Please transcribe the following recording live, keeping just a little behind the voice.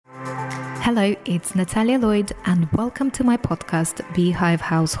Hello, it's Natalia Lloyd and welcome to my podcast, Beehive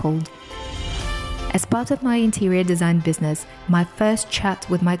Household. As part of my interior design business, my first chat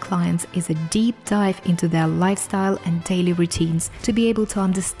with my clients is a deep dive into their lifestyle and daily routines to be able to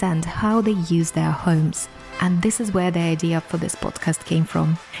understand how they use their homes. And this is where the idea for this podcast came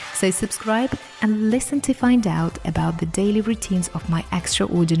from. So subscribe and listen to find out about the daily routines of my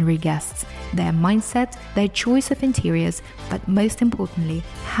extraordinary guests, their mindset, their choice of interiors, but most importantly,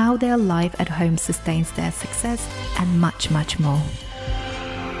 how their life at home sustains their success and much, much more.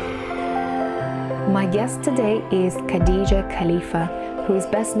 My guest today is Khadija Khalifa, who is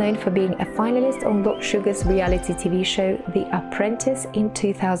best known for being a finalist on Lord Sugar's reality TV show, The Apprentice, in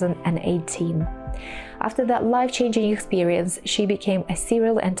 2018. After that life-changing experience, she became a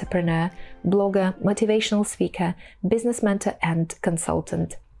serial entrepreneur, blogger, motivational speaker, business mentor, and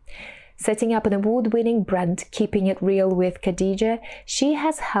consultant. Setting up an award-winning brand, Keeping It Real with Khadija, she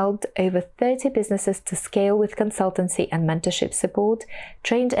has helped over 30 businesses to scale with consultancy and mentorship support,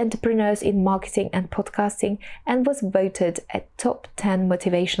 trained entrepreneurs in marketing and podcasting, and was voted a top 10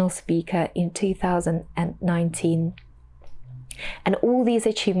 motivational speaker in 2019. And all these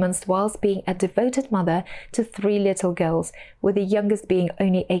achievements whilst being a devoted mother to 3 little girls, with the youngest being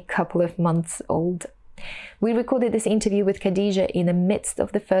only a couple of months old. We recorded this interview with Khadija in the midst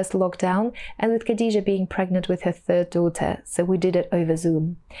of the first lockdown and with Khadija being pregnant with her 3rd daughter, so we did it over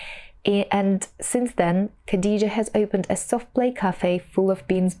Zoom. And since then, Khadija has opened a soft play cafe full of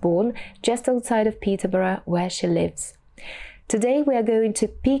beans born just outside of Peterborough, where she lives. Today we are going to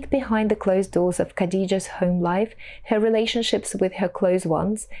peek behind the closed doors of Khadija's home life, her relationships with her close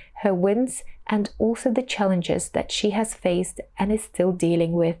ones, her wins, and also the challenges that she has faced and is still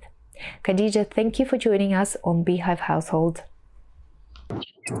dealing with. Khadija, thank you for joining us on Beehive Household.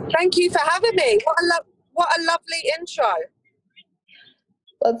 Thank you for having me. What a lovely intro.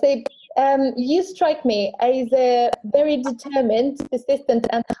 Well, say, you strike me as a very determined, persistent,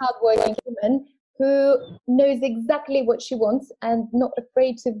 and hardworking woman who knows exactly what she wants and not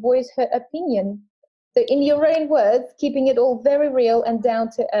afraid to voice her opinion. So in your own words, keeping it all very real and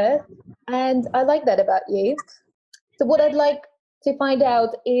down to earth. And I like that about you. So what I'd like to find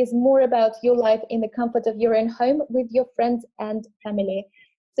out is more about your life in the comfort of your own home with your friends and family.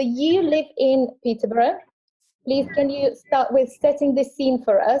 So you live in Peterborough. Please, can you start with setting the scene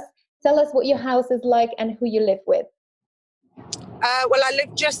for us? Tell us what your house is like and who you live with. Well, I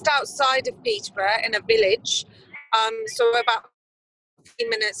live just outside of Peterborough in a village, so we're about 15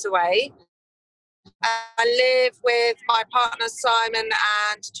 minutes away. I live with my partner Simon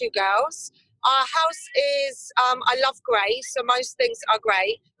and 2 girls. Our house is, I love grey, so most things are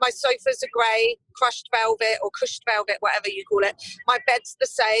grey. My sofas are grey, crushed velvet or cushed velvet, whatever you call it. My bed's the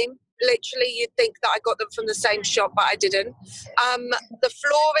same. Literally, you'd think that I got them from the same shop, but I didn't. The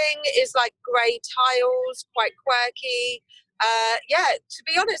flooring is like grey tiles, quite quirky. To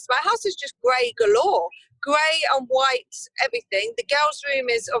be honest, my house is just grey galore. Grey and white, everything. The girls' room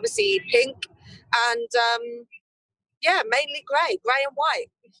is obviously pink and, mainly grey and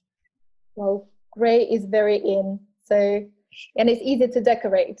white. Well, grey is very in, and it's easy to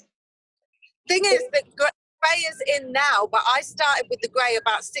decorate. Thing is that grey is in now, but I started with the grey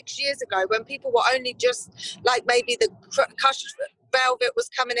about 6 years ago when people were only just like maybe the crushed velvet was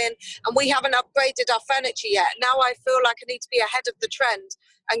coming in and we haven't upgraded our furniture yet. Now I feel like I need to be ahead of the trend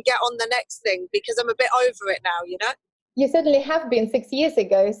and get on the next thing because I'm a bit over it now, you know? You certainly have been 6 years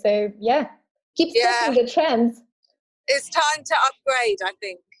ago, so keep setting the trends. It's time to upgrade, I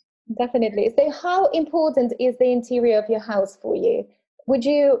think. Definitely. So how important is the interior of your house for you? Would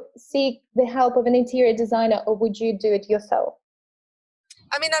you seek the help of an interior designer or would you do it yourself?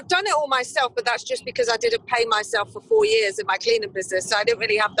 I mean, I've done it all myself, but that's just because I didn't pay myself for 4 years in my cleaning business. So I didn't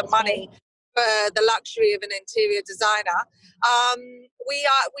really have the money for the luxury of an interior designer.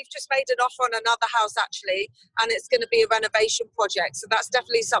 We've just made an offer on another house actually, and it's going to be a renovation project. So that's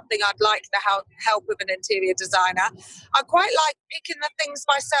definitely something I'd like the help with an interior designer. I quite like picking the things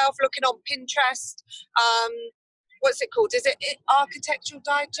myself, looking on Pinterest. What's it called? Is it Architectural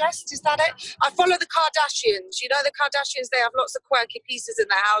Digest? Is that it? I follow the Kardashians. You know the Kardashians, they have lots of quirky pieces in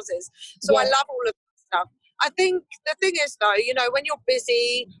their houses. So I love all of that stuff. I think the thing is though, you know, when you're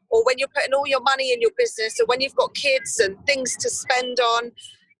busy or when you're putting all your money in your business or when you've got kids and things to spend on,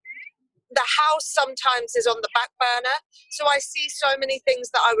 the house sometimes is on the back burner. So I see so many things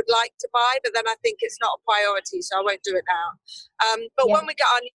that I would like to buy, but then I think it's not a priority, so I won't do it now. But when we get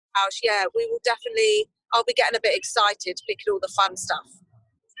our new house, we will definitely, I'll be getting a bit excited picking all the fun stuff.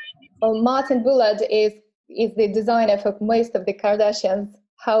 Well, Martin Bullard is the designer for most of the Kardashians'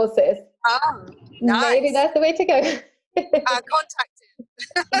 houses. Oh, nice. Maybe that's the way to go. Contact him.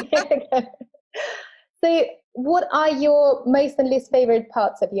 So, what are your most and least favorite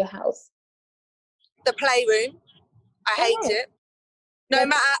parts of your house? The playroom. I hate it. No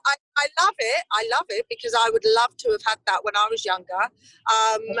matter, I love it. I love it because I would love to have had that when I was younger.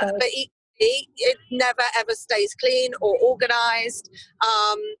 But equally, it never ever stays clean or organised.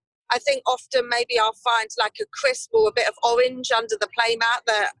 I think often maybe I'll find like a crisp or a bit of orange under the playmat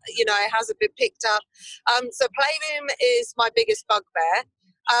that, you know, it hasn't been picked up. So playroom is my biggest bugbear.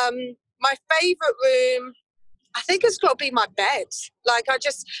 My favourite room, I think it's got to be my bed. Like I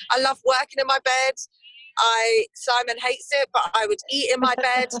love working in my bed. Simon hates it, but I would eat in my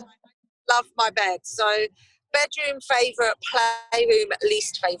bed. Love my bed. So bedroom favourite, playroom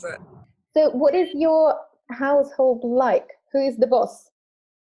least favourite. So what is your household like? Who is the boss?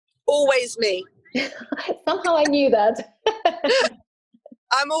 Always me. Somehow I knew that.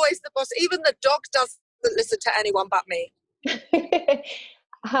 I'm always the boss. Even the dog doesn't listen to anyone but me.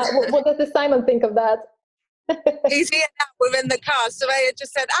 What does the Simon think of that? He's here now. We're in the car. Soraya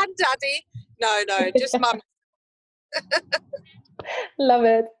just said, "And Daddy." No, just Mum. Love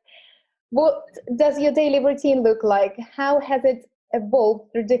it. What does your daily routine look like? How has it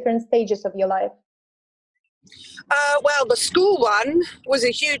evolved through different stages of your life? Well, the school one was a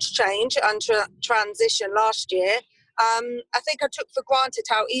huge change and transition last year. I think I took for granted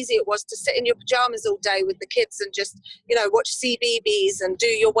how easy it was to sit in your pajamas all day with the kids and just, you know, watch CBeebies and do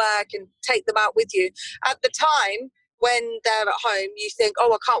your work and take them out with you. At the time, when they're at home, you think,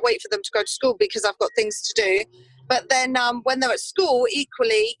 oh, I can't wait for them to go to school because I've got things to do. But then when they're at school,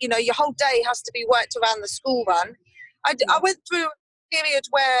 equally, you know, your whole day has to be worked around the school run. I went through a period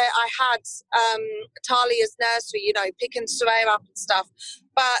where I had Talia's nursery, you know, picking Soraya up and stuff.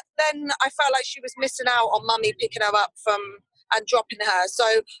 But then I felt like she was missing out on Mummy picking her up and dropping her. So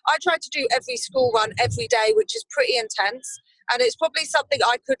I tried to do every school run every day, which is pretty intense. And it's probably something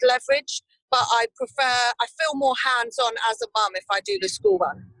I could leverage, but I feel more hands-on as a mum if I do the school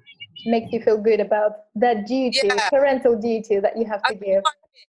run. Makes you feel good about that duty, parental duty that you have to give.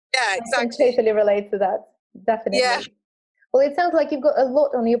 Yeah, exactly. I can totally relate to that. Definitely. Yeah. Well, it sounds like you've got a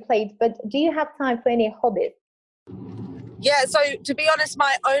lot on your plate, but do you have time for any hobbies? Yeah, so to be honest,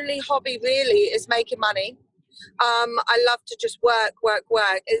 my only hobby really is making money. I love to just work.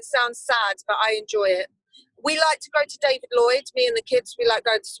 It sounds sad, but I enjoy it. We like to go to David Lloyd, me and the kids, we like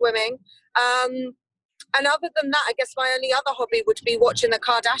going to swimming. And other than that, I guess my only other hobby would be watching the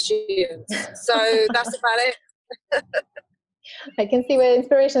Kardashians. So that's about it. I can see where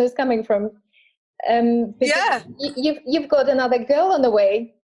inspiration is coming from. You've got another girl on the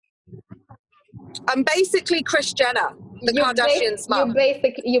way. I'm basically Kris Jenner, the Kardashians' mum.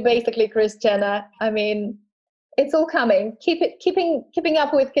 You're basically Kris Jenner. I mean, it's all coming. Keeping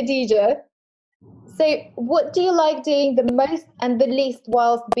up with Khadija. So, what do you like doing the most and the least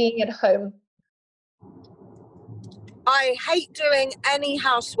whilst being at home? I hate doing any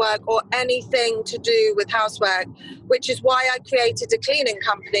housework or anything to do with housework, which is why I created a cleaning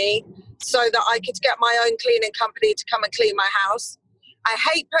company so that I could get my own cleaning company to come and clean my house. I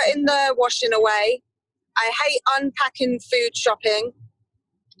hate putting the washing away. I hate unpacking food shopping.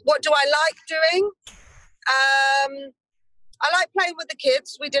 What do I like doing? I like playing with the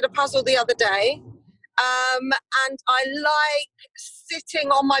kids. We did a puzzle the other day. And I like sitting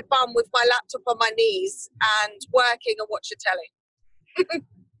on my bum with my laptop on my knees and working and watching telly.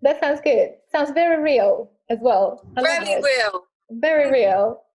 That sounds good. Sounds very real as well. Very real. Very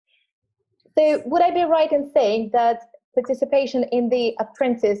real. So would I be right in saying that participation in The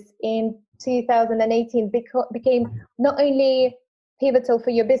Apprentice in 2018 became not only pivotal for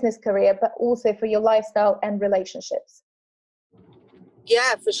your business career, but also for your lifestyle and relationships?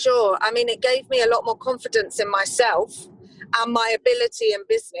 Yeah, for sure. I mean, it gave me a lot more confidence in myself and my ability in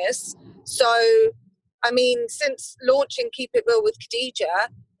business. So, I mean, since launching Keep It Real with Khadija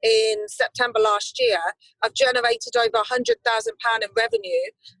in September last year, I've generated over £100,000 in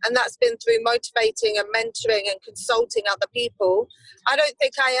revenue, and that's been through motivating and mentoring and consulting other people. I don't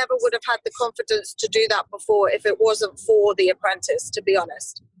think I ever would have had the confidence to do that before if it wasn't for The Apprentice, to be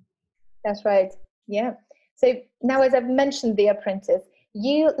honest. That's right. Yeah. So now, as I've mentioned The Apprentice,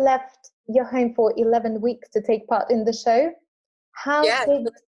 you left your home for 11 weeks to take part in the show.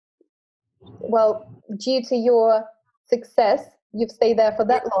 Due to your success, you've stayed there for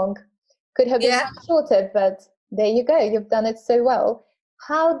that long. Could have been much shorter, but there you go. You've done it so well.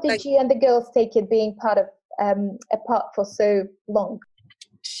 How did you and the girls take it being apart for so long?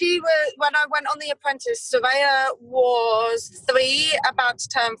 when I went on The Apprentice, Soraya was 3, about to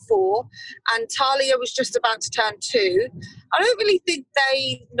turn 4, and Talia was just about to turn 2. I don't really think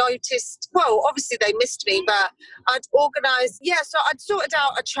they noticed, well, obviously they missed me, but I'd organised, so I'd sorted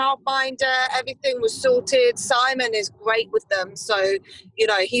out a childminder, everything was sorted. Simon is great with them, so,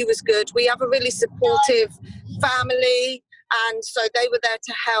 he was good. We have a really supportive family, and so they were there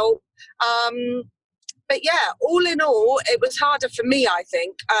to help. But yeah, all in all, it was harder for me, I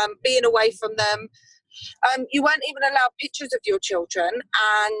think, being away from them. You weren't even allowed pictures of your children.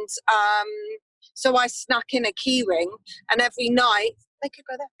 And so I snuck in a key ring, and every night, they could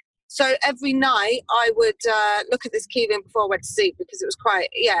go there. So every night I would look at this key ring before I went to sleep, because it was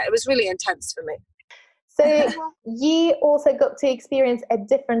it was really intense for me. So you also got to experience a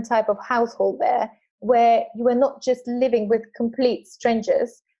different type of household there, where you were not just living with complete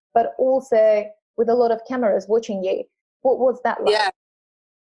strangers, but also with a lot of cameras watching you. What was that like? Yeah.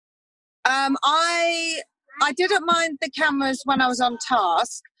 I didn't mind the cameras when I was on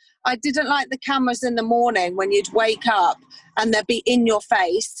task. I didn't like the cameras in the morning when you'd wake up and they'd be in your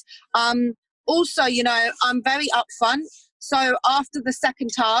face. Also, I'm very upfront. So after the second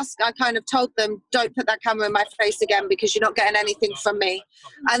task, I kind of told them, don't put that camera in my face again, because you're not getting anything from me.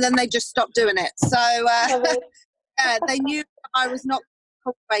 And then they just stopped doing it. So they knew I was not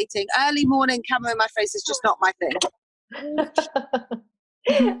cooperating. Early morning camera in my face is just not my thing.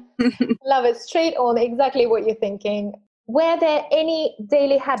 Love it. Straight on, exactly what you're thinking. Were there any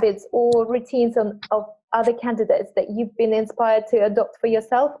daily habits or routines of other candidates that you've been inspired to adopt for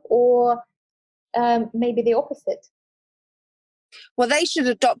yourself, or maybe the opposite? Well, they should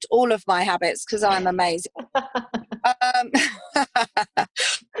adopt all of my habits, because I'm amazing.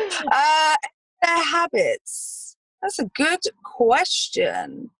 Their habits. That's a good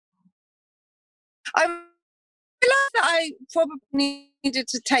question. I realized that I probably needed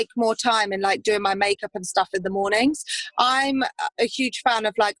to take more time in doing my makeup and stuff in the mornings. I'm a huge fan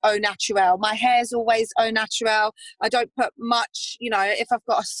of au naturel. My hair's always au naturel. I don't put much, if I've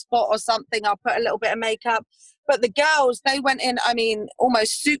got a spot or something, I'll put a little bit of makeup. But the girls, they went in,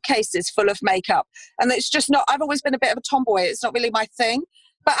 almost suitcases full of makeup. And it's just not, I've always been a bit of a tomboy. It's not really my thing.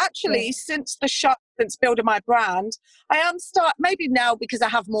 But actually, since building my brand, I am maybe now because I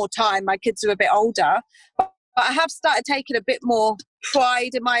have more time, my kids are a bit older, but I have started taking a bit more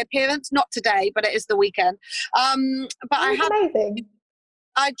pride in my appearance. Not today, but it is the weekend. Amazing.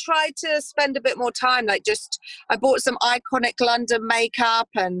 I tried to spend a bit more time, I bought some iconic London makeup,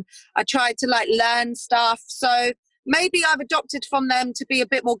 and I tried to learn stuff. So maybe I've adopted from them to be a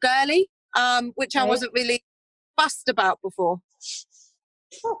bit more girly, which I wasn't really fussed about before.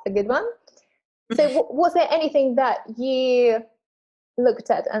 That's a good one. So was there anything that you looked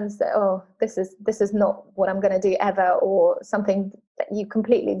at and said, oh, this is not what I'm going to do ever, or something that you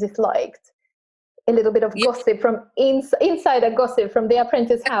completely disliked? A little bit of gossip from insider gossip from The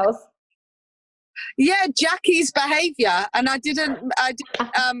Apprentice house. Yeah, Jackie's behaviour, and I didn't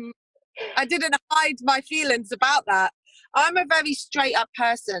hide my feelings about that. I'm a very straight up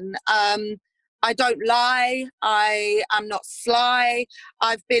person. I don't lie. I am not sly.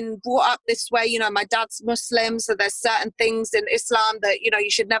 I've been brought up this way. My dad's Muslim, so there's certain things in Islam that, you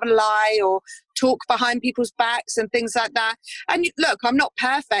should never lie or talk behind people's backs and things like that. And look, I'm not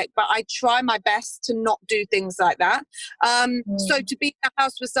perfect, but I try my best to not do things like that. So to be in a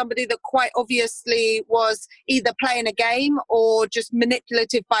house with somebody that quite obviously was either playing a game or just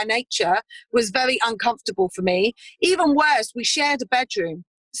manipulative by nature was very uncomfortable for me. Even worse, we shared a bedroom.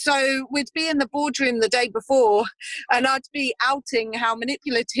 So we'd be in the boardroom the day before, and I'd be outing how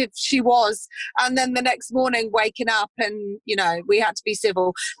manipulative she was, and then the next morning waking up and, we had to be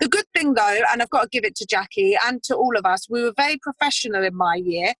civil. The good thing though, and I've got to give it to Jackie and to all of us, we were very professional in my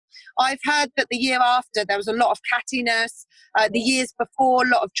year. I've heard that the year after there was a lot of cattiness, the years before, a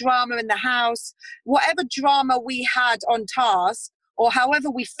lot of drama in the house. Whatever drama we had on task, or however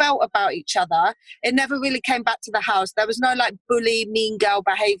we felt about each other, it never really came back to the house. There was no bully, mean girl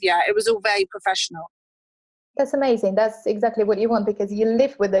behaviour. It was all very professional. That's amazing. That's exactly what you want, because you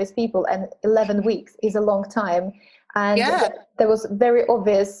live with those people, and 11 weeks is a long time. And there was very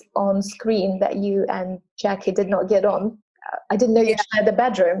obvious on screen that you and Jackie did not get on. I didn't know you shared the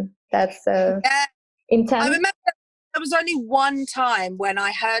bedroom. That's intense. There was only one time when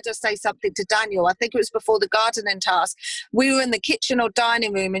I heard her say something to Daniel. I think it was before the gardening task. We were in the kitchen or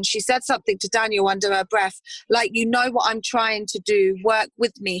dining room and she said something to Daniel under her breath, like, you know what I'm trying to do, work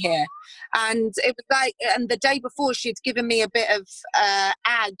with me here. And it was like, and the day before she'd given me a bit of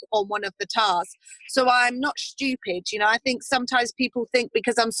ag on one of the tasks. So I'm not stupid. You know, I think sometimes people think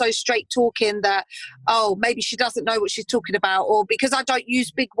because I'm so straight talking that, oh, maybe she doesn't know what she's talking about, or because I don't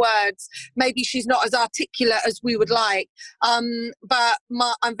use big words, maybe she's not as articulate as we would like. But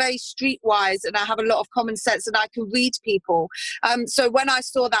I'm very streetwise and I have a lot of common sense and I can read people. So when I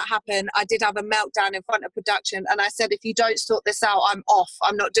saw that happen, I did have a meltdown in front of production and I said, if you don't sort this out, I'm off.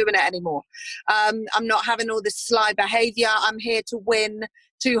 I'm not doing it anymore. I'm not having all this sly behaviour. I'm here to win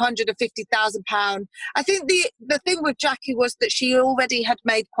 £250,000. I think the thing with Jackie was that she already had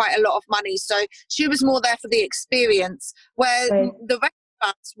made quite a lot of money. So she was more there for the experience, where the rest of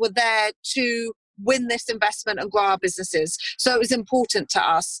us were there to win this investment and grow our businesses. So it was important to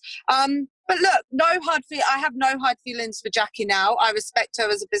us. But look, I have no hard feelings for Jackie now. I respect her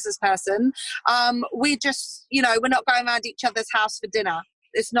as a business person. We just, you know, we're not going around each other's house for dinner.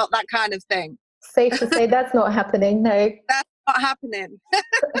 It's not that kind of thing. Safe to say that's not happening, no. That's not happening.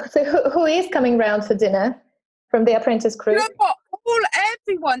 So who is coming round for dinner from the Apprentice crew? You know what?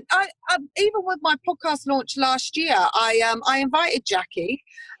 Everyone. Even with my podcast launch last year, I invited Jackie.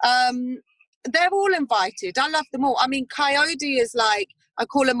 They're all invited. I love them all. I mean, Coyote is like, I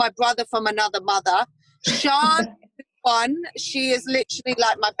call her my brother from another mother. Sean, one, she is literally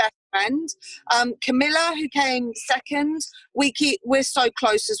like my best friend. Camilla, who came second, we're so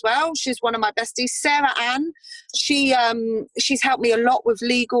close as well. She's one of my besties. Sarah Ann, she's helped me a lot with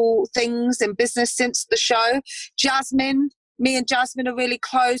legal things in business since the show. Jasmine, me and Jasmine are really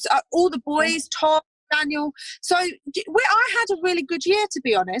close. All the boys, Tom, Daniel. So I had a really good year, to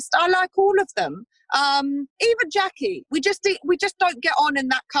be honest. I like all of them. Even Jackie. We just don't get on in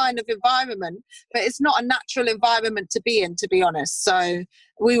that kind of environment. But it's not a natural environment to be in, to be honest. So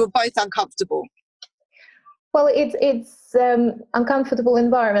we were both uncomfortable. Well, it's uncomfortable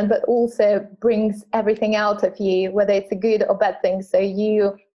environment, but also brings everything out of you, whether it's a good or bad thing. So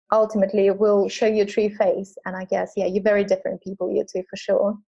you ultimately will show your true face. And I guess, yeah, you're very different people, you two, for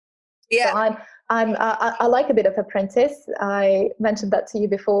sure. Yeah. So I like a bit of Apprentice. I mentioned that to you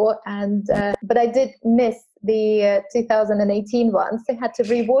before, and but I did miss the 2018 one, so I had to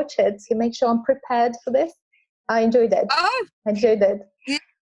rewatch it to make sure I'm prepared for this. I enjoyed it. Oh, I enjoyed it. Yeah.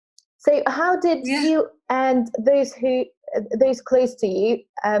 So, how did you and those close to you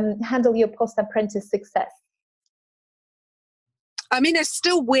handle your post-Apprentice success? I mean, it's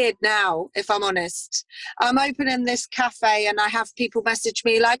still weird now, if I'm honest. I'm opening this cafe and I have people message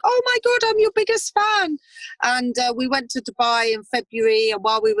me like, oh my God, I'm your biggest fan. And we went to Dubai in February, and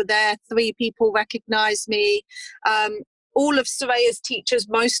while we were there, 3 people recognized me. All of Soraya's teachers,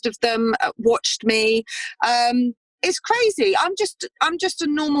 most of them watched me. It's crazy. I'm just a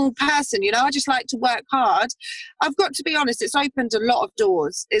normal person, you know. I just like to work hard. I've got to be honest, it's opened a lot of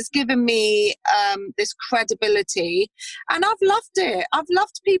doors. It's given me this credibility, and I've loved it. I've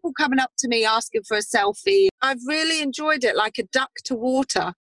loved people coming up to me asking for a selfie. I've really enjoyed it, like a duck to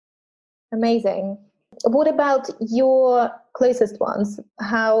water. Amazing. What about your closest ones?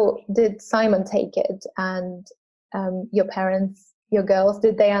 How did Simon take it? And your parents, your girls,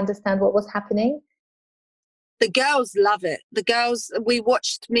 did they understand what was happening? The girls love it. The girls, we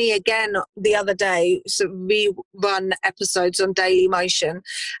watched Me Again the other day, so rerun episodes on Daily Motion.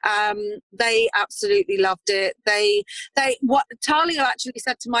 They absolutely loved it. What Talia actually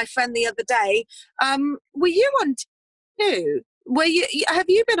said to my friend the other day, were you on too? Have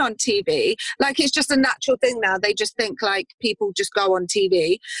you been on TV? Like, it's just a natural thing now. They just think like people just go on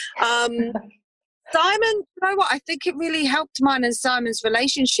TV. Simon, you know what? I think it really helped mine and Simon's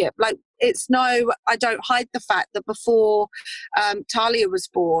relationship. Like, I don't hide the fact that before Talia was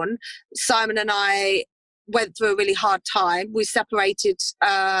born, Simon and I went through a really hard time. We separated,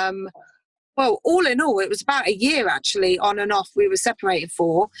 well, all in all, it was about a year actually, on and off, we were separated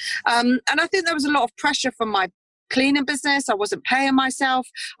for. And I think there was a lot of pressure from my cleaning business. I wasn't paying myself.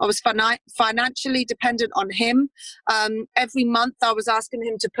 I was financially dependent on him. Every month I was asking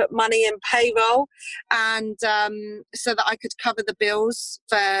him to put money in payroll, and so that I could cover the bills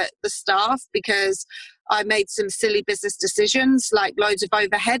for the staff, because I made some silly business decisions, like loads of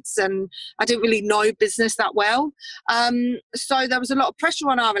overheads, and I didn't really know business that well. So there was a lot of pressure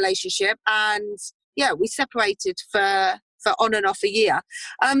on our relationship, and yeah, we separated for on and off a year.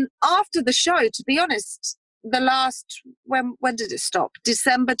 After the show, to be honest, the last, when did it stop?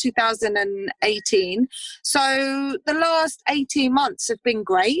 December 2018. So the last 18 months have been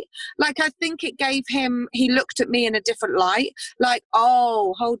great. Like, I think it gave him, he looked at me in a different light, like,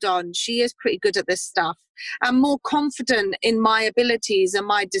 oh, hold on, she is pretty good at this stuff. I'm more confident in my abilities and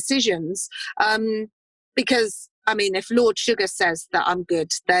my decisions. Because, I mean, if Lord Sugar says that I'm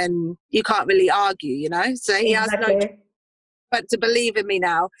good, then you can't really argue, you know? So he has no but to believe in me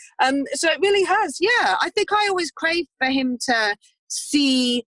now. So it really has, yeah. I think I always craved for him to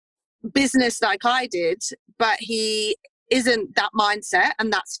see business like I did, but he isn't that mindset,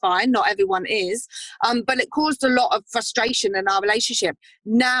 and that's fine. Not everyone is. But it caused a lot of frustration in our relationship.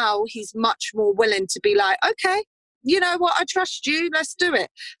 Now he's much more willing to be like, okay, you know what, I trust you, let's do it.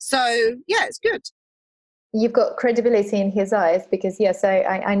 So yeah, it's good. You've got credibility in his eyes, because yes,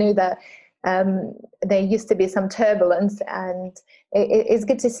 I know that there used to be some turbulence, and it's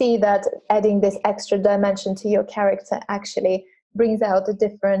good to see that adding this extra dimension to your character actually brings out a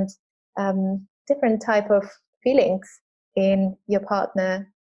different type of feelings in your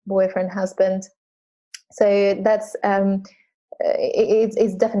partner, boyfriend, husband. So that's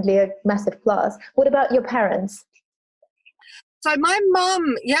it's definitely a massive plus. What about your parents? So my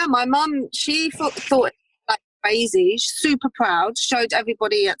mum, she thought crazy, super proud, showed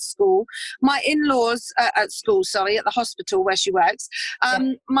everybody at school. My in-laws at the hospital where she works.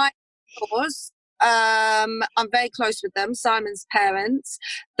 My in-laws, I'm very close with them. Simon's parents,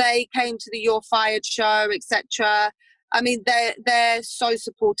 they came to the You're Fired show, etc. I mean, they're so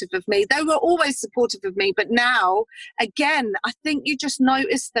supportive of me. They were always supportive of me, but now, again, I think you just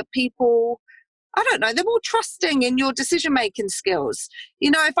notice that people, I don't know, they're more trusting in your decision-making skills. You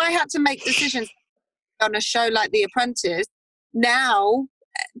know, if I had to make decisions on a show like The Apprentice, now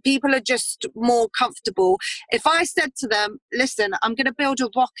people are just more comfortable. If I said to them, listen, I'm going to build a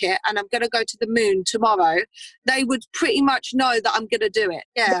rocket and I'm going to go to the moon tomorrow, they would pretty much know that I'm going to do it.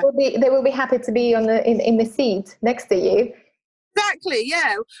 Yeah, they will be happy to be in the seat next to you. Exactly,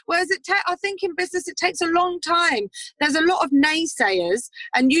 yeah. Whereas I think in business it takes a long time. There's a lot of naysayers,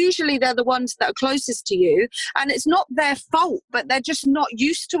 and usually they're the ones that are closest to you, and it's not their fault, but they're just not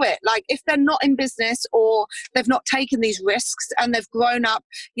used to it. Like, if they're not in business or they've not taken these risks and they've grown up,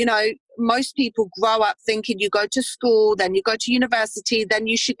 you know, most people grow up thinking you go to school, then you go to university, then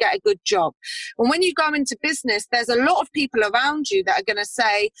you should get a good job. And when you go into business, there's a lot of people around you that are going to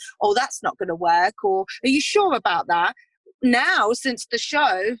say, oh, that's not going to work, or are you sure about that? Now, since the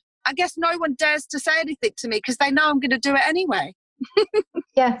show, I guess no one dares to say anything to me because they know I'm going to do it anyway.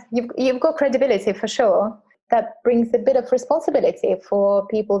 Yeah, you've got credibility for sure. That brings a bit of responsibility for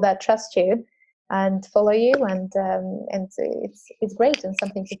people that trust you and follow you, and it's great and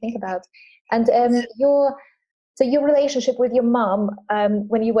something to think about. And your relationship with your mum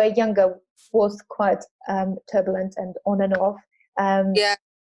when you were younger was quite turbulent and on and off. Yeah.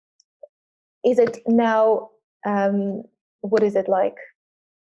 Is it now? What is it like?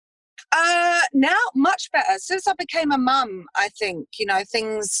 Now much better. Since I became a mum, I think, you know,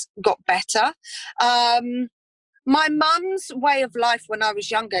 things got better. My mum's way of life when I was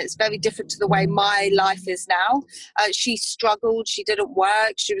younger is very different to the way my life is now. She struggled. She didn't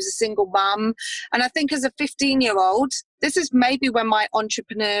work. She was a single mum. And I think as a 15-year-old, this is maybe when my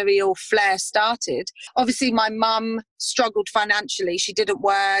entrepreneurial flair started. Obviously, my mum struggled financially. She didn't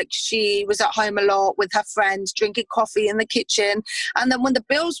work. She was at home a lot with her friends, drinking coffee in the kitchen. And then when the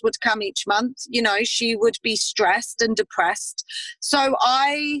bills would come each month, you know, she would be stressed and depressed. So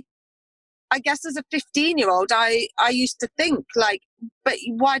I guess as a 15-year-old, I used to think, like, but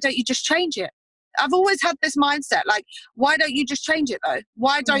why don't you just change it? I've always had this mindset, like, why don't you just change it though?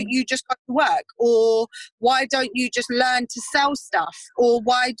 Why don't you just go to work? Or why don't you just learn to sell stuff? Or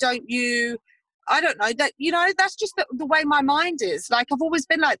why don't you, I don't know, that, you know, that's just the way my mind is. Like, I've always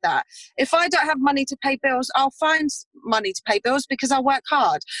been like that. If I don't have money to pay bills, I'll find money to pay bills because I work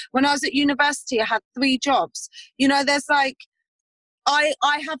hard. When I was at university, I had 3 jobs. You know, there's like, I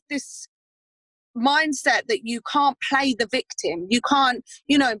have this mindset that you can't play the victim. You can't,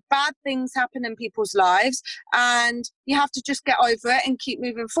 you know, bad things happen in people's lives and you have to just get over it and keep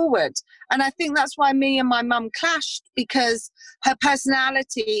moving forward. And I think that's why me and my mum clashed, because her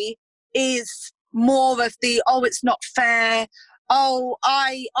personality is more of the, oh, it's not fair, oh,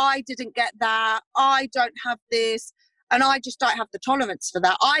 I didn't get that, I don't have this. And I just don't have the tolerance for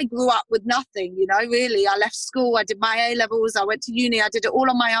that. I grew up with nothing, you know, really. I left school, I did my A-levels, I went to uni, I did it all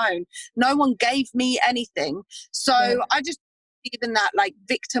on my own. No one gave me anything. So I just believe in that, like,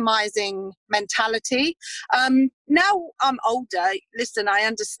 victimizing mentality. Now I'm older, listen, I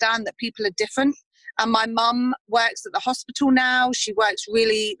understand that people are different. And my mum works at the hospital now. She works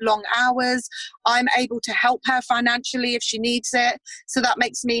really long hours. I'm able to help her financially if she needs it. So that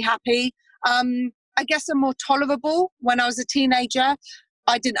makes me happy. I guess I'm more tolerable. When I was a teenager,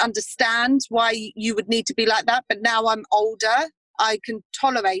 I didn't understand why you would need to be like that. But now I'm older, I can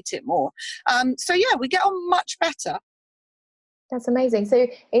tolerate it more. So yeah, we get on much better. That's amazing. So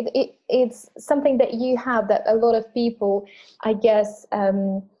it's something that you have that a lot of people, I guess,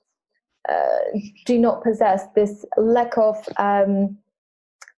 do not possess, this lack of,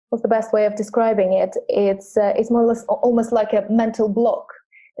 what's the best way of describing it? It's more or less almost like a mental block.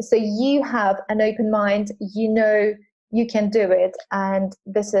 So you have an open mind, you know you can do it, and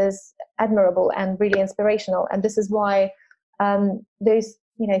this is admirable and really inspirational. And this is why those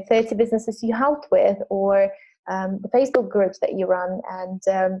 30 businesses you helped with, or the Facebook groups that you run,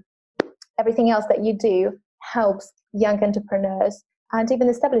 and everything else that you do helps young entrepreneurs and even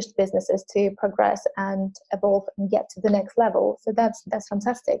established businesses to progress and evolve and get to the next level. So that's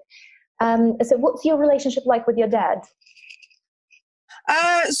fantastic. So what's your relationship like with your dad?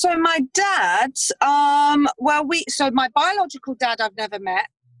 So my dad, so my biological dad I've never met.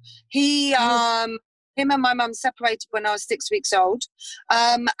 Him and my mum separated when I was 6 weeks old.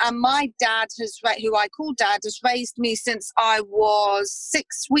 And my dad, who I call dad, has raised me since I was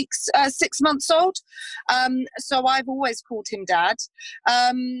 6 months old. So I've always called him dad.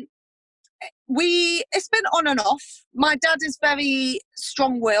 It's been on and off. My dad is very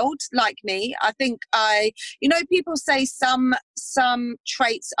strong-willed, like me. I think people say some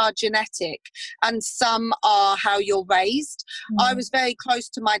traits are genetic and some are how you're raised. I was very close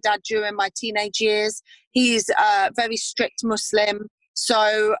to my dad during my teenage years. He's a very strict Muslim,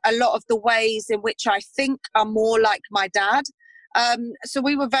 so a lot of the ways in which I think are more like my dad. So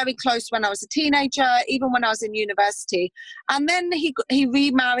we were very close when I was a teenager, even when I was in university. And then he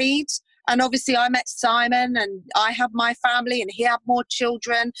remarried. And obviously I met Simon, and I have my family, and he had more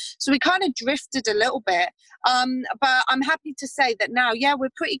children. So we kind of drifted a little bit. But I'm happy to say that now, yeah,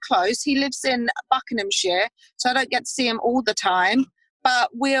 we're pretty close. He lives in Buckinghamshire, so I don't get to see him all the time.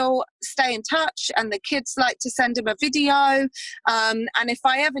 But we'll stay in touch, and the kids like to send him a video. And if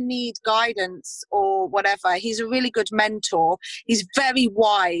I ever need guidance or whatever, he's a really good mentor. He's very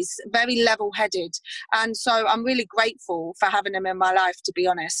wise, very level-headed. And so I'm really grateful for having him in my life, to be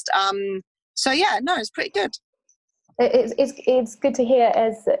honest. So yeah, no, it's pretty good. It's good to hear,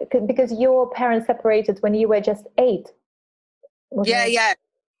 because your parents separated when you were just 8.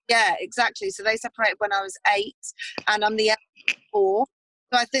 Yeah, exactly. So they separated when I was 8, and I'm the eldest of 4.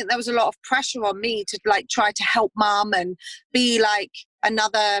 So I think there was a lot of pressure on me to try to help mum and be like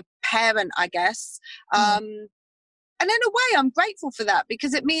another parent, I guess. And in a way, I'm grateful for that,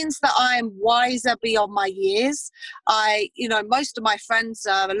 because it means that I'm wiser beyond my years. Most of my friends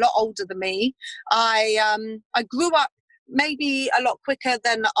are a lot older than me. I grew up maybe a lot quicker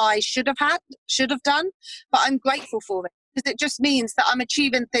than I should have done, but I'm grateful for it, because it just means that I'm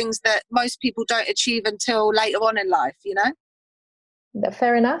achieving things that most people don't achieve until later on in life,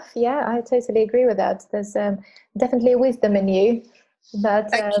 Fair enough. Yeah, I totally agree with that. There's definitely a wisdom in you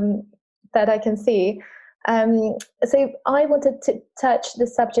that I can see. So I wanted to touch the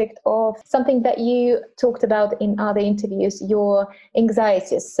subject of something that you talked about in other interviews, your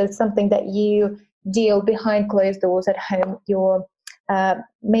anxieties. So something that you deal behind closed doors at home, your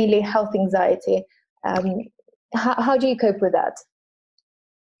mainly health anxiety. How do you cope with that?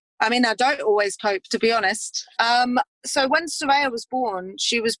 I mean, I don't always cope, to be honest. So when Soraya was born,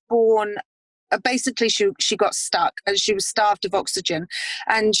 she was born, basically she got stuck, and she was starved of oxygen,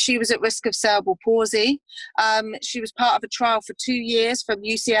 and she was at risk of cerebral palsy. She was part of a trial for 2 years from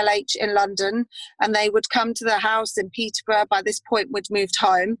UCLH in London, and they would come to the house in Peterborough. By this point, we'd moved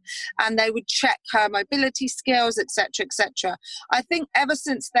home, and they would check her mobility skills, etc., etc. I think ever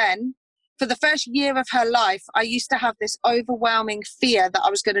since then, for the first year of her life, I used to have this overwhelming fear that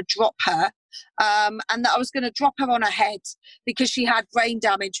I was going to drop her, and that I was going to drop her on her head, because she had brain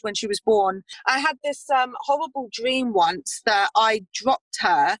damage when she was born. I had this horrible dream once that I dropped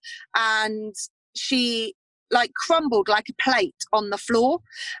her, and she crumbled like a plate on the floor.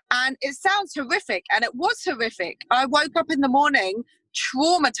 And it sounds horrific, and it was horrific. I woke up in the morning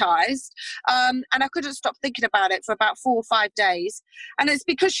traumatized, and I couldn't stop thinking about it for about 4 or 5 days. And it's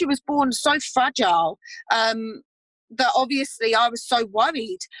because she was born so fragile, that obviously I was so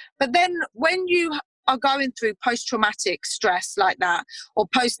worried. But then when you are going through post-traumatic stress like that, or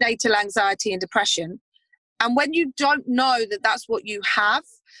postnatal anxiety and depression, and when you don't know that that's what you have,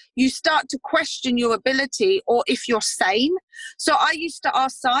 you start to question your ability, or if you're sane. So I used to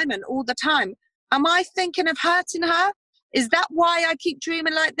ask Simon all the time, am I thinking of hurting her? Is that why I keep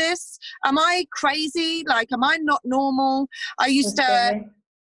dreaming like this? Am I crazy? Like, am I not normal? I used to,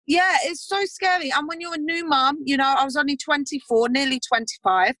 yeah, it's so scary. And when you're a new mum, you know, I was only 24, nearly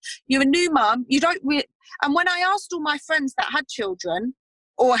 25. You're a new mum. You don't and when I asked all my friends that had children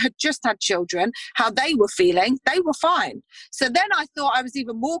or had just had children, how they were feeling, they were fine. So then I thought I was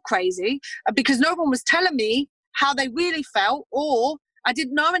even more crazy because no one was telling me how they really felt, or I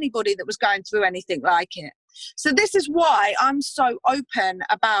didn't know anybody that was going through anything like it. So this is why I'm so open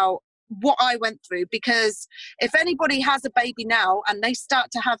about what I went through, because if anybody has a baby now and they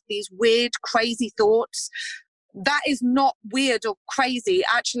start to have these weird, crazy thoughts, that is not weird or crazy.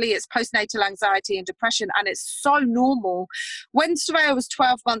 Actually, it's postnatal anxiety and depression, and it's so normal. When Soraya was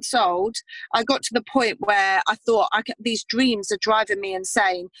 12 months old, I got to the point where I thought, these dreams are driving me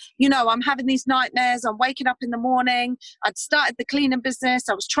insane. You know, I'm having these nightmares. I'm waking up in the morning. I'd started the cleaning business.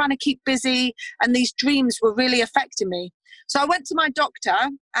 I was trying to keep busy, and these dreams were really affecting me. So I went to my doctor,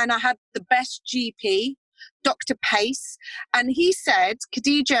 and I had the best GP, Dr. Pace, and he said,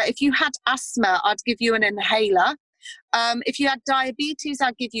 Khadija, if you had asthma, I'd give you an inhaler. If you had diabetes,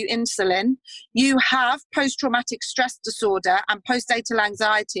 I'd give you insulin. You have post-traumatic stress disorder and postnatal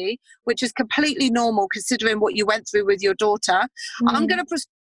anxiety, which is completely normal considering what you went through with your daughter. I'm going to prescribe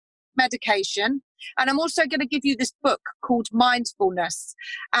medication, and I'm also going to give you this book called Mindfulness.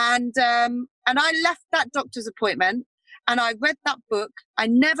 And I left that doctor's appointment and I read that book. I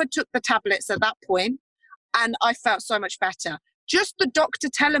never took the tablets at that point. And I felt so much better. Just the doctor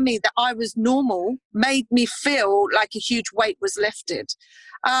telling me that I was normal made me feel like a huge weight was lifted.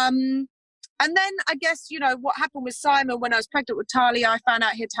 And then I guess, you know, what happened with Simon when I was pregnant with Talia, I found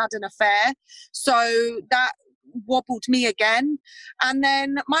out he'd had an affair. So that wobbled me again. And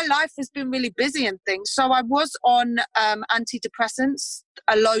then my life has been really busy and things. So I was on antidepressants,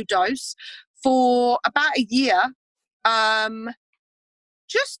 a low dose, for about a year.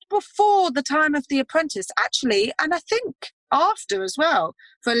 Just before the time of The Apprentice, actually, and I think after as well,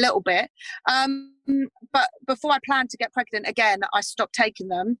 for a little bit. But before I planned to get pregnant again, I stopped taking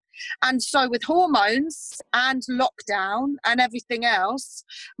them. And so with hormones and lockdown and everything else,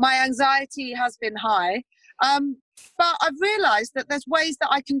 my anxiety has been high. But I've realised that there's ways that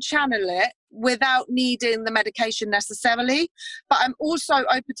I can channel it without needing the medication necessarily. But I'm also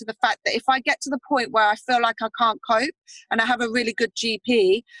open to the fact that if I get to the point where I feel like I can't cope and I have a really good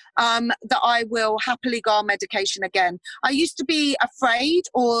GP, that I will happily go on medication again. I used to be afraid,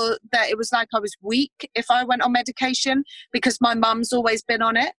 or that it was like I was weak if I went on medication because my mum's always been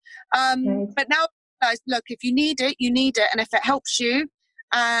on it. But now I realize, look, if you need it, you need it. And if it helps you,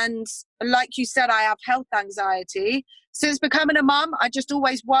 and like you said, I have health anxiety. Since becoming a mum, I just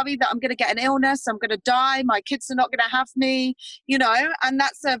always worry that I'm going to get an illness, I'm going to die, my kids are not going to have me, you know, and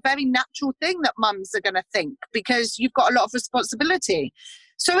that's a very natural thing that mums are going to think because you've got a lot of responsibility.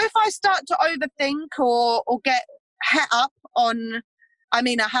 So if I start to overthink or get het up on, I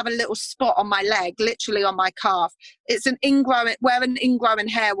mean, I have a little spot on my leg, literally on my calf. It's where an ingrowing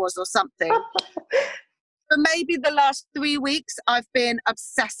hair was or something. For maybe the last 3 weeks, I've been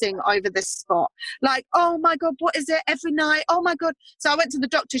obsessing over this spot. Like, oh my God, what is it? Every night, oh my God. So I went to the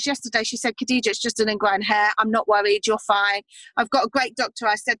doctor's yesterday. She said, Khadija, it's just an ingrown hair. I'm not worried. You're fine. I've got a great doctor.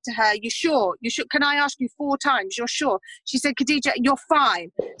 I said to her, you sure? You sure? Can I ask you 4 times? You're sure? She said, Khadija, you're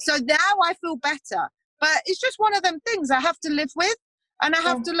fine. So now I feel better. But it's just one of them things I have to live with and I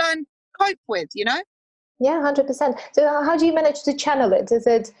have to learn cope with, you know? Yeah, 100%. So how do you manage to channel it? Is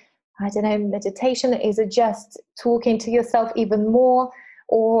it, I don't know, meditation? Is it just talking to yourself even more?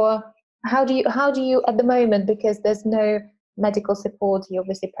 Or how do you at the moment, because there's no medical support, you're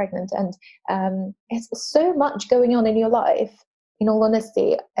obviously pregnant, and it's so much going on in your life, in all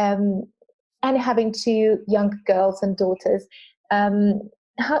honesty, and having 2 young girls and daughters,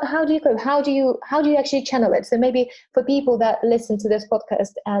 how do you cope? How do you actually channel it? So maybe for people that listen to this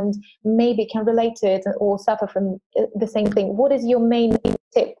podcast and maybe can relate to it or suffer from the same thing, what is your main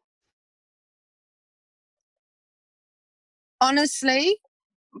tip? Honestly,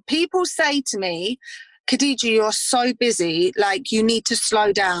 people say to me, Khadija, you're so busy, like you need to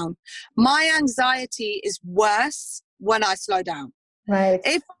slow down. My anxiety is worse when I slow down. Right.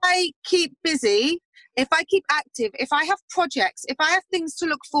 If I keep busy, if I keep active, if I have projects, if I have things to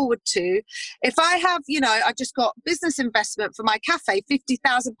look forward to, if I have, you know, I just got business investment for my cafe,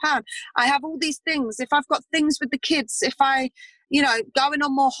 £50,000. I have all these things. If I've got things with the kids, if I, you know, going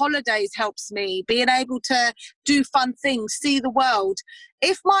on more holidays helps me, being able to do fun things, see the world.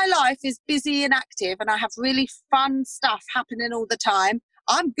 If my life is busy and active and I have really fun stuff happening all the time,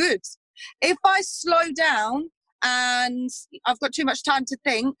 I'm good. If I slow down and I've got too much time to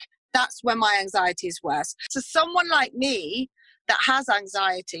think, that's when my anxiety is worse. So someone like me that has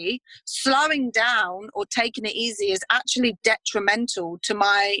anxiety, slowing down or taking it easy is actually detrimental to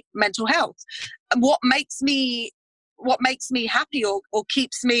my mental health. And what makes me happy or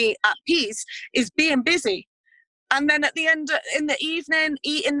keeps me at peace is being busy. And then at the end, in the evening,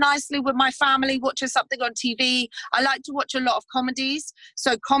 eating nicely with my family, watching something on TV. I like to watch a lot of comedies.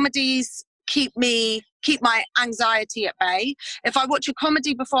 So comedies keep my anxiety at bay. If I watch a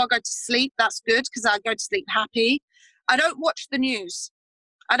comedy before I go to sleep, that's good because I go to sleep happy. I don't watch the news.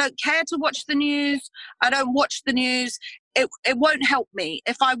 I don't care to watch the news. I don't watch the news. It won't help me.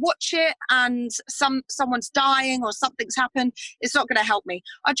 If I watch it and someone's dying or something's happened, it's not going to help me.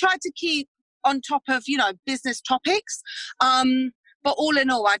 I try to keep on top of, business topics. But all in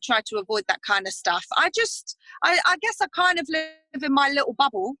all, I try to avoid that kind of stuff. I guess I kind of live in my little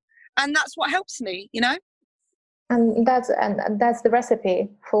bubble, and that's what helps me, And that's the recipe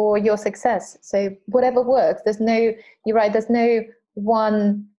for your success. So whatever works, you're right, there's no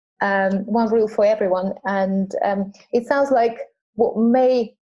one rule for everyone. And it sounds like what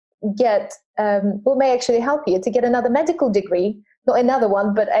may actually help you to get another medical degree, not another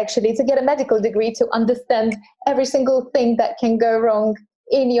one, but actually to get a medical degree to understand every single thing that can go wrong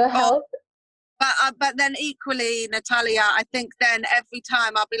in your health. But then equally, Natalia, I think then every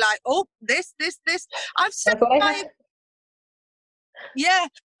time I'll be like, oh, this. I've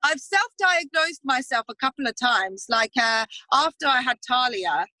self-diagnosed myself a couple of times. Like after I had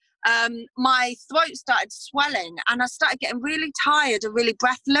Talia, my throat started swelling and I started getting really tired and really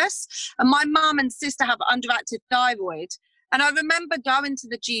breathless. And my mum and sister have underactive thyroid. And I remember going to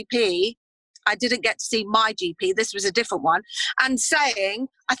the GP. I didn't get to see my GP. This was a different one. And saying,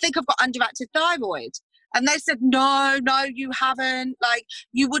 I think I've got underactive thyroid. And they said, no, you haven't. Like,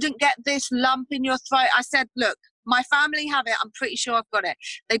 you wouldn't get this lump in your throat. I said, look, my family have it. I'm pretty sure I've got it.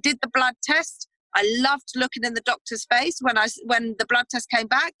 They did the blood test. I loved looking in the doctor's face when the blood test came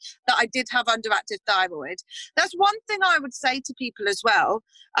back that I did have underactive thyroid. That's one thing I would say to people as well.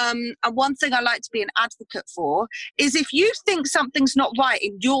 And one thing I like to be an advocate for is if you think something's not right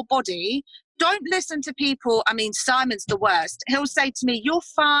in your body, don't listen to people. I mean, Simon's the worst. He'll say to me, you're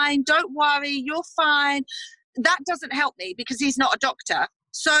fine. Don't worry. You're fine. That doesn't help me because he's not a doctor.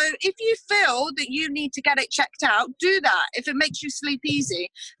 So if you feel that you need to get it checked out, do that. If it makes you sleep easy,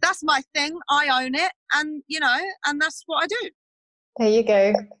 that's my thing. I own it. And, and that's what I do. There you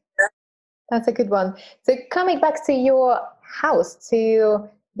go. That's a good one. So coming back to your house, to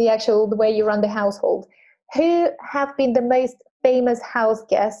the way you run the household, who have been the most famous house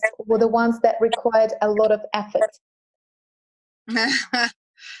guests or the ones that required a lot of effort?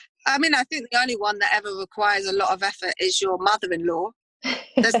 I mean, I think the only one that ever requires a lot of effort is your mother-in-law.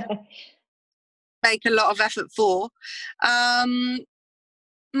 Make a lot of effort for.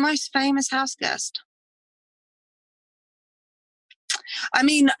 Most famous house guest. I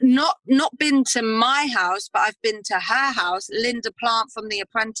mean, not been to my house, but I've been to her house. Linda Plant from The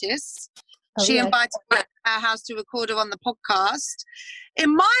Apprentice. She invited me to her house to record her on the podcast.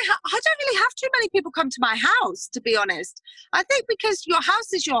 In my house, I don't really have too many people come to my house, to be honest. I think because your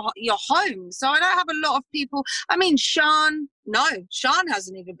house is your home. So I don't have a lot of people. I mean, Sean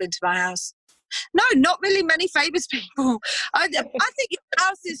hasn't even been to my house. No, not really many famous people. I think your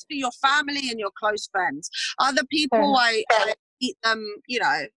house is for your family and your close friends. Other people, I meet them,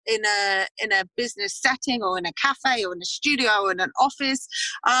 in a business setting or in a cafe or in a studio or in an office.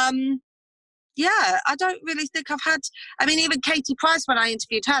 Yeah, I don't really think I've had. I mean, even Katie Price, when I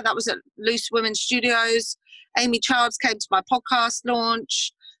interviewed her, that was at Loose Women Studios. Amy Childs came to my podcast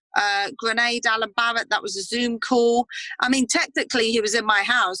launch. Grenade Alan Barrett, that was a Zoom call. I mean, technically, he was in my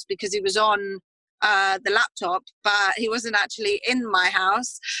house because he was on the laptop, but he wasn't actually in my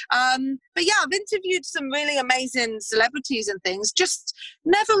house. But yeah, I've interviewed some really amazing celebrities and things, just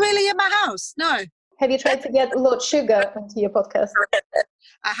never really in my house. No. Have you tried to get Lord Sugar onto your podcast?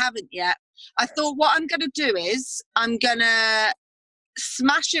 I haven't yet. I thought what I'm going to do is I'm going to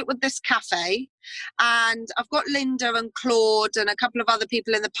smash it with this cafe, and I've got Linda and Claude and a couple of other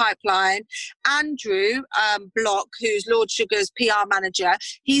people in the pipeline. Andrew Block, who's Lord Sugar's PR manager,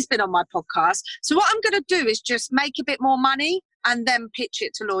 he's been on my podcast. So what I'm going to do is just make a bit more money and then pitch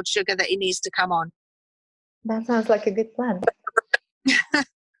it to Lord Sugar that he needs to come on. That sounds like a good plan.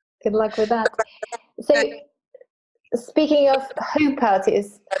 Good luck with that. So speaking of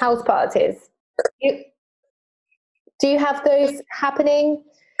house parties, do you have those happening?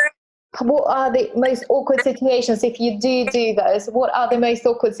 What are the most awkward situations if you do those? What are the most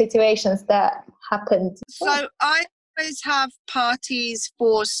awkward situations that happened? So I always have parties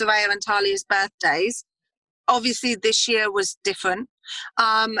for Soraya and Talia's birthdays. Obviously this year was different.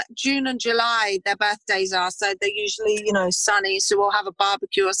 June and July, their birthdays are, so they're usually, sunny, so we'll have a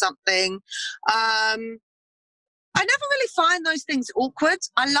barbecue or something. I never really find those things awkward.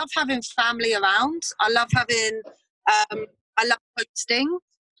 I love having family around. I love hosting.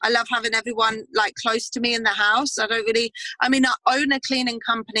 I love having everyone like close to me in the house. I own a cleaning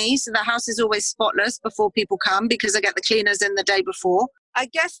company, so the house is always spotless before people come because I get the cleaners in the day before. I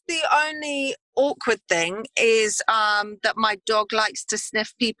guess the only awkward thing is that my dog likes to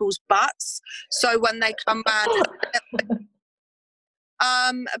sniff people's butts. So when they come round,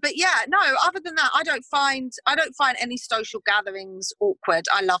 but yeah, no, other than that, I don't find any social gatherings awkward.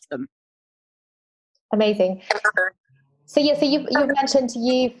 I love them. Amazing. So you've mentioned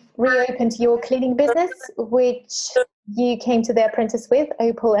you've reopened your cleaning business, which you came to The Apprentice with,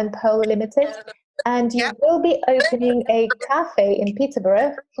 Opal and Pearl Limited, and you will be opening a cafe in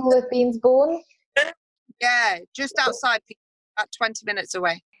Peterborough, Full of Beans Born. Yeah, just outside, about 20 minutes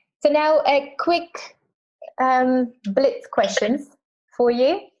away. So now a quick blitz questions for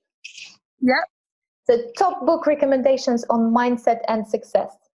you. Yeah. So top book recommendations on mindset and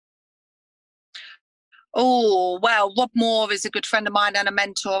success. Oh, well, Rob Moore is a good friend of mine and a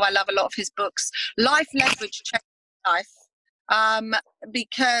mentor. I love a lot of his books. Life Leverage changed my life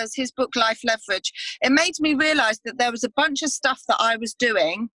because his book, Life Leverage, it made me realise that there was a bunch of stuff that I was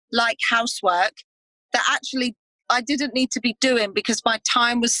doing, like housework, that actually I didn't need to be doing because my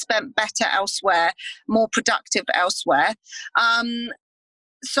time was spent better elsewhere, more productive elsewhere.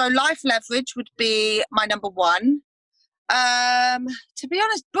 So Life Leverage would be my number one. To be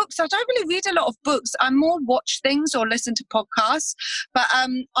honest, books, I don't really read a lot of books. I more watch things or listen to podcasts. But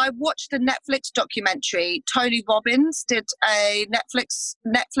I watched the Netflix documentary. Tony Robbins did a Netflix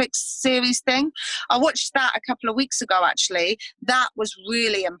series thing. I watched that a couple of weeks ago, actually. That was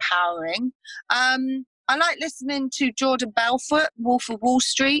really empowering. I like listening to Jordan Belfort, Wolf of Wall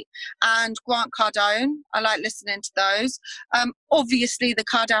Street, and Grant Cardone. I like listening to those. Obviously, the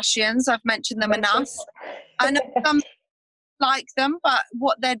Kardashians, I've mentioned them enough. I know some like them, but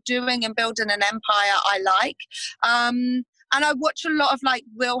what they're doing and building an empire, I like. And I watch a lot of like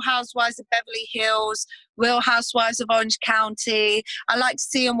Real Housewives of Beverly Hills, Real Housewives of Orange County. I like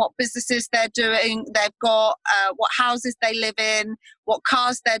seeing what businesses they're doing, they've got, what houses they live in, what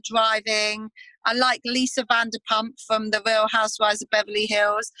cars they're driving. I like Lisa Vanderpump from the Real Housewives of Beverly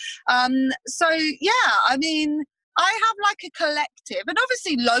Hills. So yeah, I mean, I have like a collective and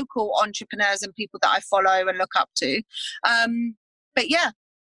obviously local entrepreneurs and people that I follow and look up to. But yeah.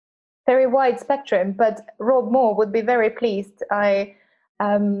 Very wide spectrum, but Rob Moore would be very pleased.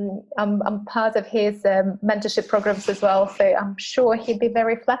 I'm part of his mentorship programs as well, so I'm sure he'd be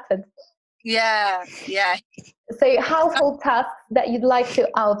very flattered. Yeah. So household tasks that you'd like to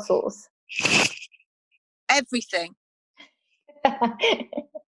outsource? Everything.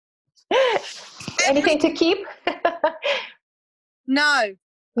 Anything to keep? No, I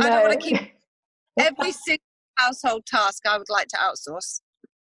don't want to keep every single household task. I would like to outsource.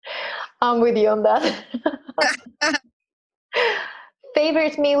 I'm with you on that.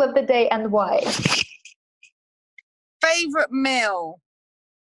 Favorite meal of the day and why? Favorite meal?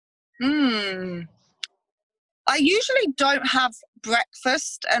 I usually don't have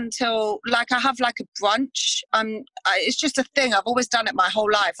breakfast until I have like a brunch. It's just a thing. I've always done it my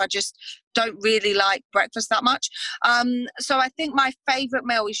whole life. I just don't really like breakfast that much. So I think my favorite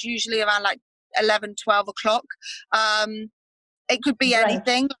meal is usually around like 11, 12 o'clock. It could be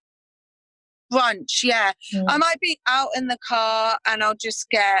anything. Brunch, yeah. I might be out in the car and I'll just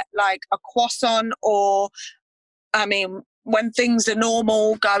get like a croissant or, when things are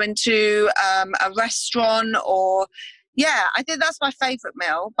normal, going to a restaurant or, yeah, I think that's my favourite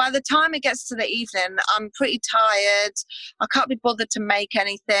meal. By the time it gets to the evening, I'm pretty tired. I can't be bothered to make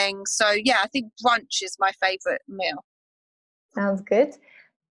anything. So, yeah, I think brunch is my favourite meal. Sounds good.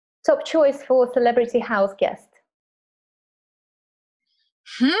 Top choice for celebrity house guest?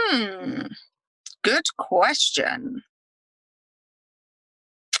 Good question.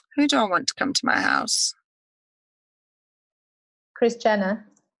 Who do I want to come to my house? Kris Jenner,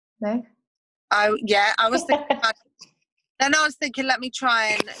 no? I was thinking about it. Then I was thinking, let me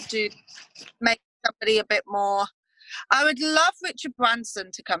try and make somebody a bit more. I would love Richard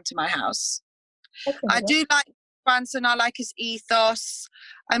Branson to come to my house. I do like Branson. I like his ethos.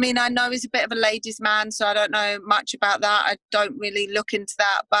 I know he's a bit of a ladies' man, so I don't know much about that. I don't really look into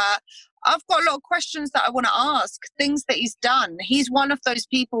that, but I've got a lot of questions that I want to ask, things that he's done. He's one of those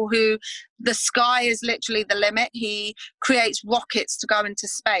people who the sky is literally the limit. He creates rockets to go into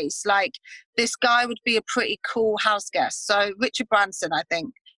space. Like, this guy would be a pretty cool house guest. So Richard Branson, I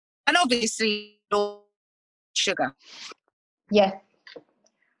think. And obviously, Sugar. Yeah,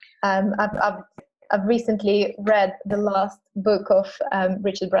 I've recently read the last book of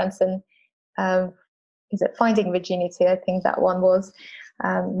Richard Branson. Is it Finding Virginity? I think that one was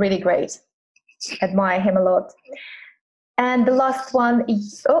really great. Admire him a lot. And the last one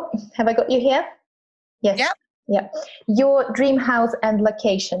is, have I got you here? Yes. Yep. Yeah. Your dream house and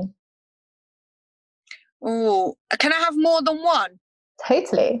location. Oh, can I have more than one?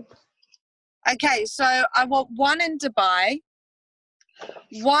 Totally. Okay, so I want one in Dubai,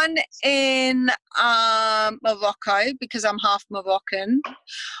 one in Morocco because I'm half Moroccan,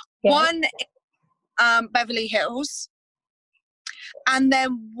 one in Beverly Hills, and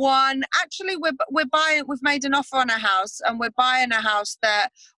then one. Actually, we're buying. We've made an offer on a house, and we're buying a house that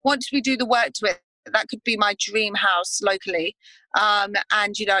once we do the work to it, that could be my dream house locally, and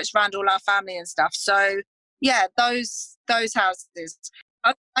it's around all our family and stuff. So yeah, those houses.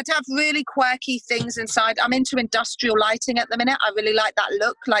 I'd have really quirky things inside. I'm into industrial lighting at the minute. I really like that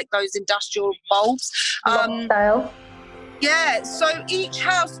look, like those industrial bulbs. Style. Yeah, so each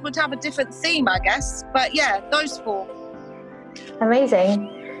house would have a different theme, I guess. But yeah, those 4. Amazing.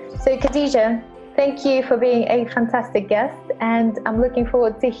 So Khadija, thank you for being a fantastic guest, and I'm looking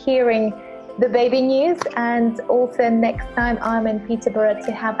forward to hearing the baby news, and also next time I'm in Peterborough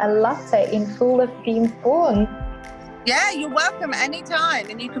to have a latte in full of being born. Yeah, you're welcome anytime,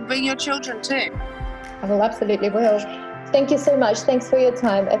 and you can bring your children too. I will, absolutely will. Thank you so much. Thanks for your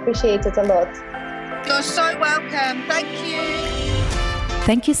time. I appreciate it a lot. You're so welcome. Thank you.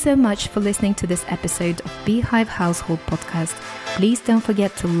 Thank you so much for listening to this episode of Beehive Household Podcast. Please don't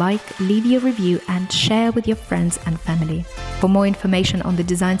forget to leave your review and share with your friends and family. For more information on the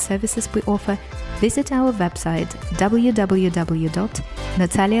design services we offer, visit our website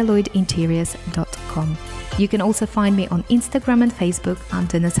www.natalialloydinteriors.com. You can also find me on Instagram and Facebook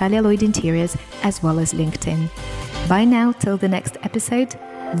under Natalia Lloyd Interiors, as well as LinkedIn. Bye now till the next episode.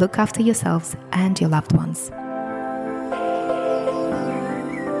 Look after yourselves and your loved ones.